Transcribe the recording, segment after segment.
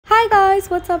guys,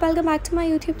 what's up? Welcome back to my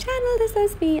YouTube channel. This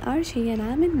is me Arshi and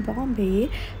I'm in Bombay.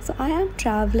 So I am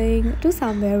traveling to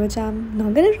somewhere which I'm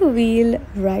not gonna reveal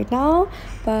right now,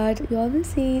 but you all will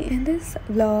see in this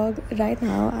vlog. Right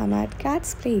now I'm at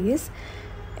Kat's place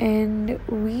and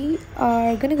we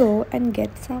are gonna go and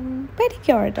get some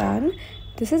pedicure done.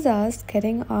 This is us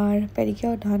getting our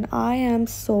pedicure done. I am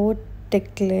so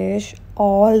ticklish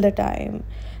all the time,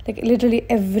 like literally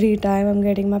every time I'm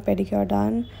getting my pedicure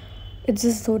done. It's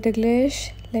just so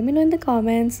ticklish. Let me know in the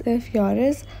comments if yours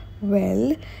is.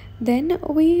 Well, then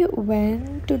we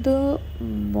went to the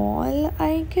mall,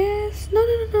 I guess.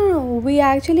 No. We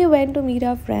actually went to meet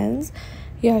our friends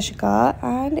Yashika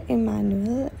and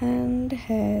Emmanuel, and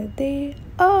here they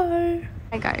are.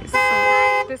 Hi guys. So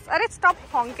this stop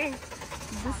honking.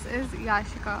 This is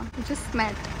Yashika. We just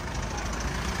met.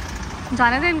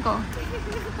 जाने दे इनको,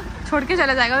 छोड़ के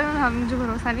चला जाएगा, हम मुझे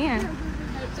भरोसा नहीं है.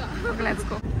 Okay, let's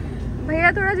go.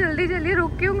 भैया थोड़ा जल्दी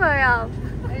रुक क्यों गए आप?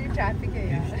 ट्रैफिक है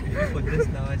यार.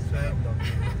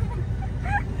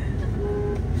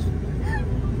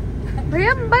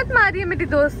 भैया मत मारिए मेरी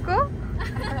दोस्त को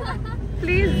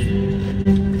प्लीज.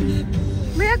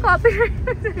 भैया कॉपीराइट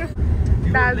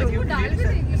डाल दो.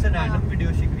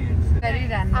 Very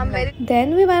random.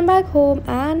 Then we went back home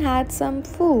and had some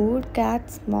food.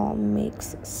 Kat's mom makes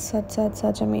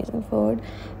such amazing food.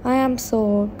 I am so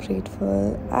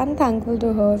grateful and thankful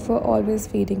to her for always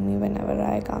feeding me whenever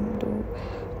I come to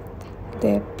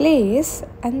their place.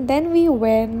 And then we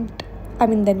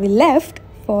left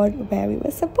for where we were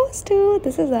supposed to.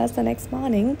 This is us the next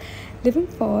morning, leaving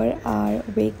for our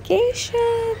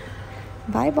vacation.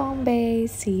 Bye Bombay.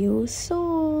 See you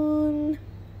soon.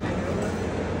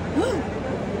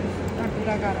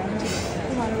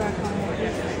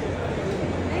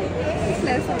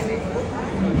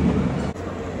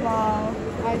 Wow,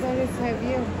 I thought it's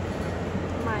heavier.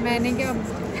 मैंने क्या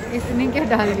इसने क्या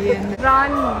डाल दिया है?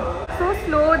 Run, so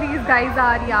slow these guys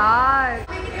are, यार.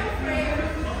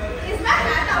 Is my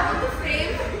hand out of the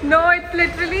frame? No, it's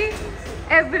literally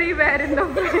everywhere in the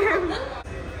frame.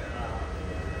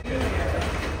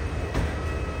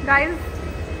 Guys,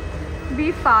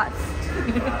 be fast.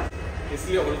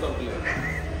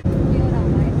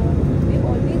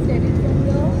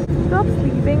 Stop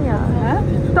sleeping, yaar.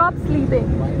 Stop sleeping.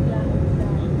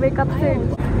 Wake up soon.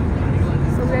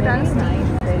 So we're done.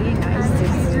 Very nice.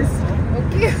 Just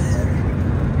okay.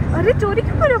 अरे चोरी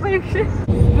क्यों कर रहे हो?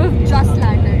 We've just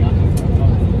landed.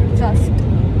 Just.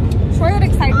 Show your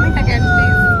excitement again,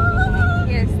 please.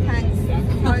 Yes, thanks.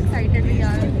 How excited we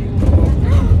are.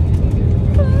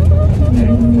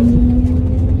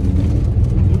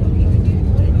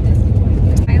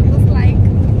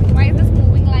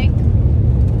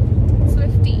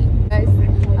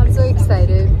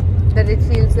 It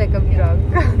feels like a drug.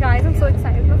 Guys, I'm so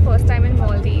excited for first time in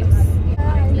Maldives.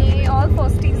 Yay, all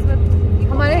firsties with.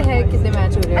 हमारे hair कितने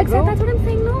match हो रहे हैं, bro? That's what I'm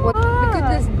saying, no. Look at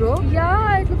this, bro.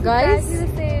 Yeah, it looks exactly the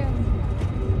same.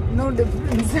 No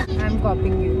difference. I'm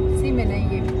copying you. See, मैंने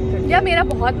ये. Yeah, मेरा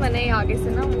बहुत मन है आगे से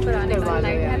ना ऊपर आने का,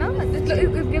 like है ना?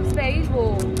 It gives very वो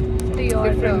to your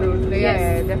different route. Yeah,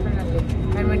 definitely.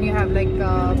 And when you have like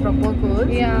proper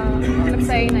clothes. Yeah, it looks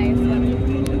very nice.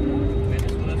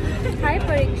 Hi,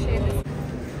 Parikshit.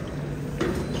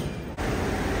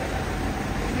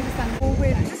 We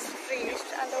just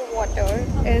reached and the water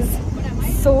is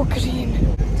so green.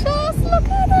 Just look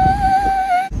at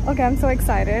it. Okay, I'm so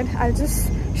excited. I'll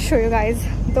just show you guys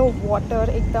the water.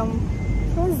 एकदम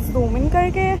so zoom in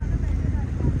करके.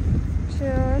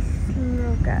 Just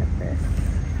look at this.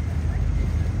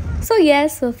 So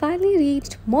yes, we finally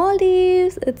reached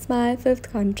Maldives. It's my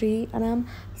 5th country and I'm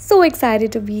so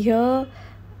excited to be here.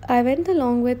 I went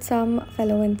along with some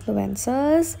fellow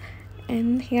influencers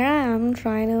and here I am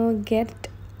trying to get,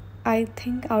 I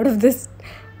think, out of this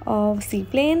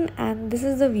seaplane, and this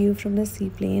is the view from the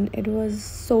seaplane. It was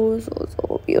so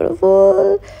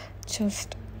beautiful.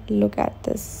 Just look at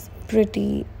this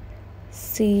pretty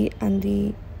sea and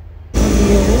the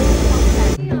view.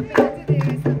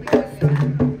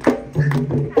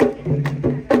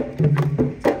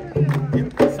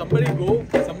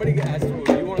 Somebody asked you,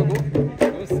 do you want to go?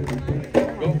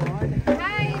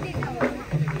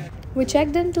 We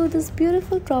checked into this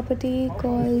beautiful property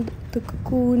called the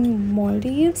Cocoon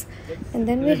Maldives and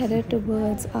then we headed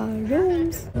towards our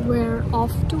rooms. We're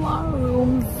off to our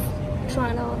rooms,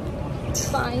 trying to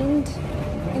find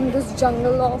in this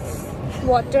jungle of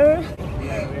water,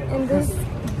 in this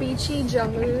beachy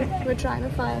jungle, we're trying to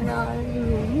find our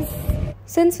rooms.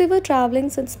 Since we were traveling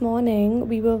since morning,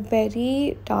 we were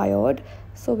very tired.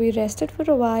 So we rested for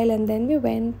a while and then we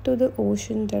went to the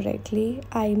ocean directly.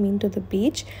 I mean to the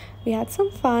beach. We had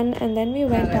some fun and then we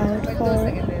went out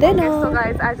for dinner. Okay, so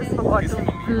guys, I just forgot to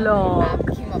vlog.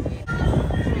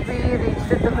 We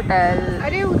reached at the hotel.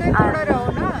 And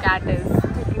cat is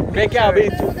taking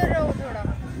pictures.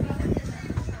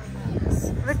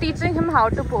 We're teaching him how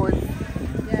to pose.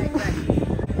 Yeah, exactly.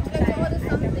 Let's order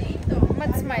something.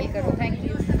 Must smile karo. Thank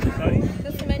you. Sorry?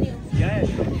 This menu. Yeah,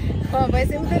 sure. हाँ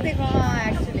वैसे उधर देखो हाँ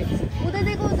actually उधर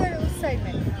देखो उधर उस side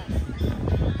में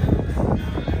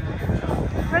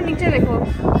थोड़ा नीचे देखो ओह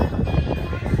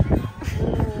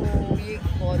ये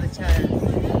बहुत अच्छा है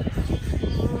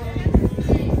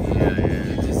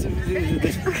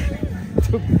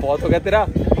बहुत हो गया तेरा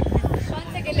One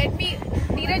second let me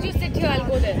Neeraj you sit here I'll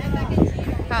go there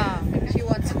हाँ she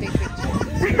wants to take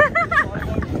pictures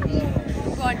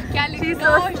God क्या लिखा She's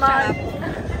so smart.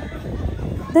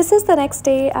 This is the next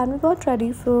day and we got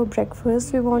ready for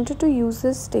breakfast. We wanted to use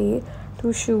this day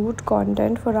to shoot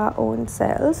content for our own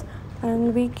selves,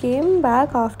 and we came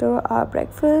back after our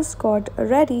breakfast, got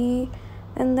ready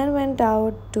and then went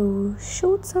out to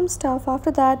shoot some stuff.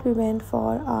 After that we went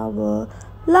for our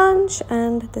lunch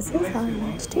and this is our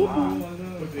next statement.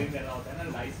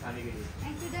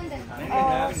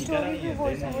 Story भी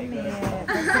voice over नहीं है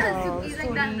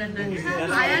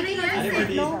आया नहीं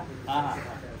है no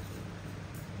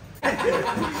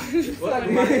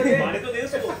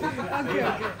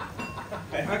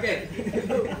Okay.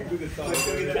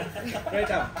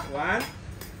 Right up. One.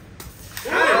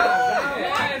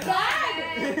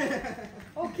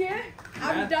 Okay,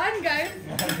 I'm done, guys.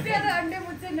 इससे ज़्यादा अंडे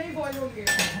मुझसे नहीं boil होंगे.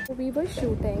 We were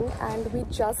shooting and we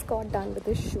just got done with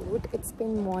the shoot. It's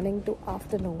been morning to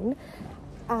afternoon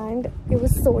and it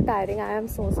was so tiring. I am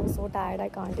so tired. I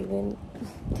can't even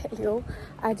tell you.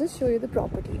 I just show you the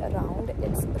property around.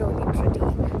 It's really pretty.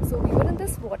 So we were in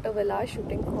this water villa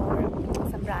shooting for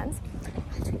some brands.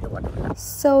 I'll show you the water villa.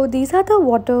 So these are the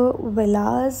water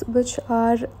villas which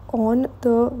are on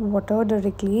the water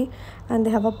directly and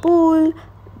they have a pool.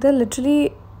 They're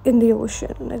literally in the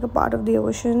ocean, like a part of the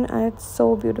ocean, and it's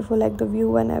so beautiful, like the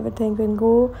view and everything.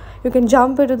 You can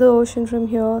jump into the ocean from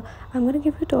here. I'm gonna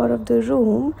give you a tour of the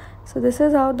room. So this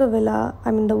is how the villa,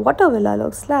 I mean the water villa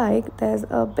looks like. There's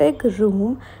a big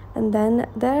room and then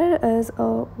there is a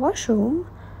washroom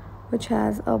which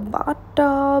has a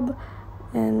bathtub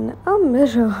and a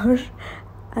mirror,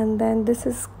 and then this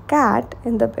is cat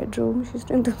in the bedroom. She's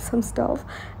doing some stuff,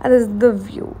 and this is the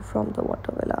view from the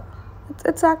water villa.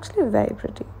 It's actually very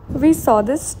pretty. We saw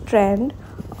this trend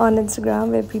on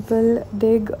Instagram where people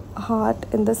dig heart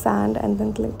in the sand and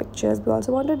then click pictures. We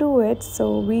also want to do it,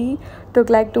 so we took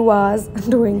like 2 hours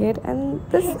doing it, and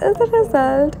this is the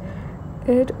result.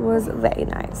 It was very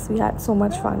nice. We had so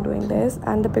much fun doing this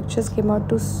and the pictures came out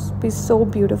to be so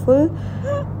beautiful.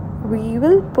 We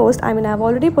will post, I mean I've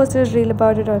already posted a reel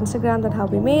about it on Instagram, that how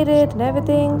we made it and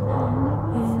everything,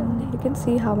 and you can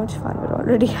see how much fun we're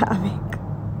already having.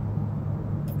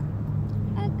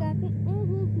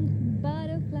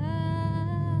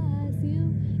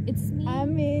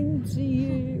 I'm into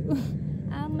you.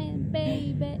 I'm in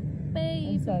baby.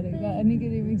 Sorry, गाने के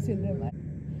remix चल रहा है.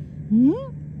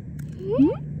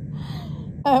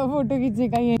 Photo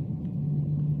खींचेगा ये.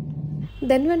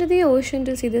 Then we went to the ocean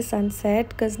to see the sunset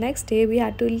because next day we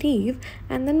had to leave,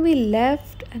 and then we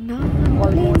left and now I'm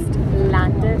almost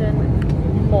landed in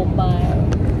Mumbai.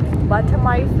 But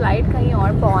हमारी flight कहीं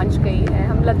और पहुंच गई है.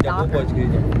 हम लद्दाख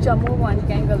जम्मू पहुंच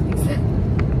गए गलती से.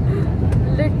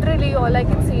 Literally all I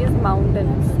can see is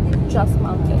mountains, just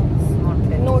mountains.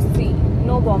 No sea,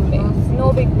 no Bombay, no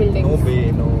big buildings. No bay,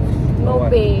 no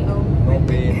bay. No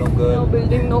bay, no girl. No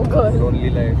building, no girl. Lonely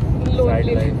life. Lonely Sad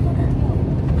life.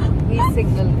 He's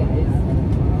single, guys.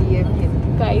 DM him.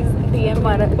 Guys, DM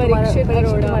Parikshit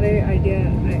तुम्हारे idea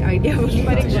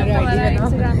तुम्हारा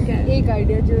Instagram क्या है? एक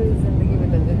idea जो जिंदगी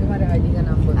बदल दे. तुम्हारे ID का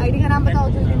नाम बोलो. आईडी का नाम बताओ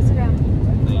जो Instagram.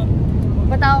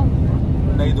 बताओ.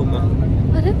 नहीं दूंगा.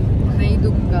 अरे नहीं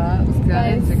दूंगा उसका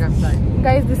Instagram का.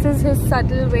 Guys, this is his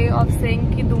subtle way of saying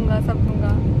कि दूंगा सब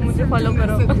दूंगा. मुझे follow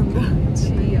करो.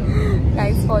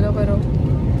 Guys, follow करो.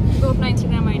 तो अपना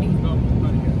Instagram ID.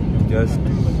 Just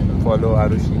follow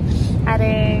Arushi.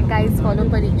 अरे guys, follow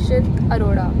Parikshit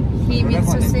Arora. He means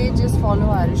to say just follow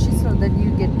Arushi so that you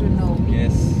get to know me.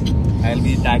 Yes, I'll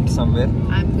be tagged somewhere.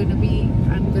 I'm gonna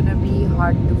be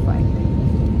hard to find.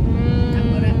 I'm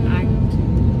gonna act.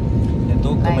 तो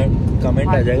comment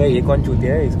आ जाएगा, ये कौन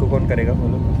चूतिया है, इसको कौन करेगा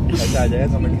follow, ऐसा आ जाएगा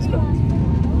कमेंट इसका.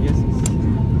 Yes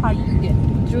Hard to get.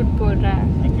 झूठ बोल रहा है.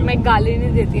 मैं गाली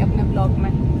नहीं देती अपने ब्लॉग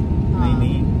में.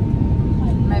 नहीं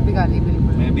मैं भी गाली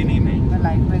बिल्कुल मैं भी नहीं मैं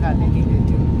लाइफ में गाली नहीं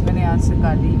देती हूँ। मैंने आज से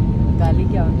गाली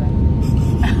क्या होता है?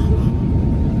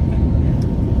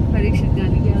 परीक्षित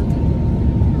गाली क्या होता है?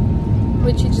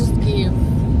 Which you just gave.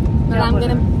 But I'm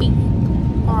gonna beep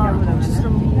or just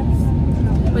remove.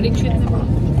 Parikshit ने बोला।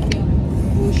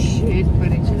 Oh shit,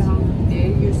 Parikshit, how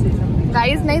dare you say something?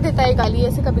 Guys नहीं देता है गाली,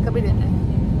 ऐसे कभी कभी देता है,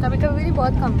 कभी कभी नहीं,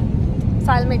 बहुत कम,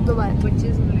 साल में 1-2 बार।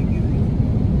 बच्चे सुनेंगे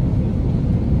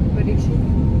परीक्षित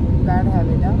बैड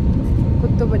हैबिट है,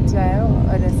 खुद तो बच्चा है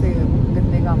और ऐसे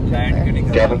गंदे काम करता है।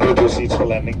 Cabin crew proceeds for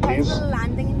landing, please.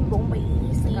 Landing in Bombay.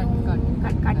 See you. Cut.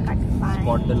 Bye.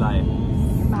 Spot the lie.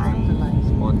 Bye.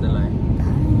 Spot the lie.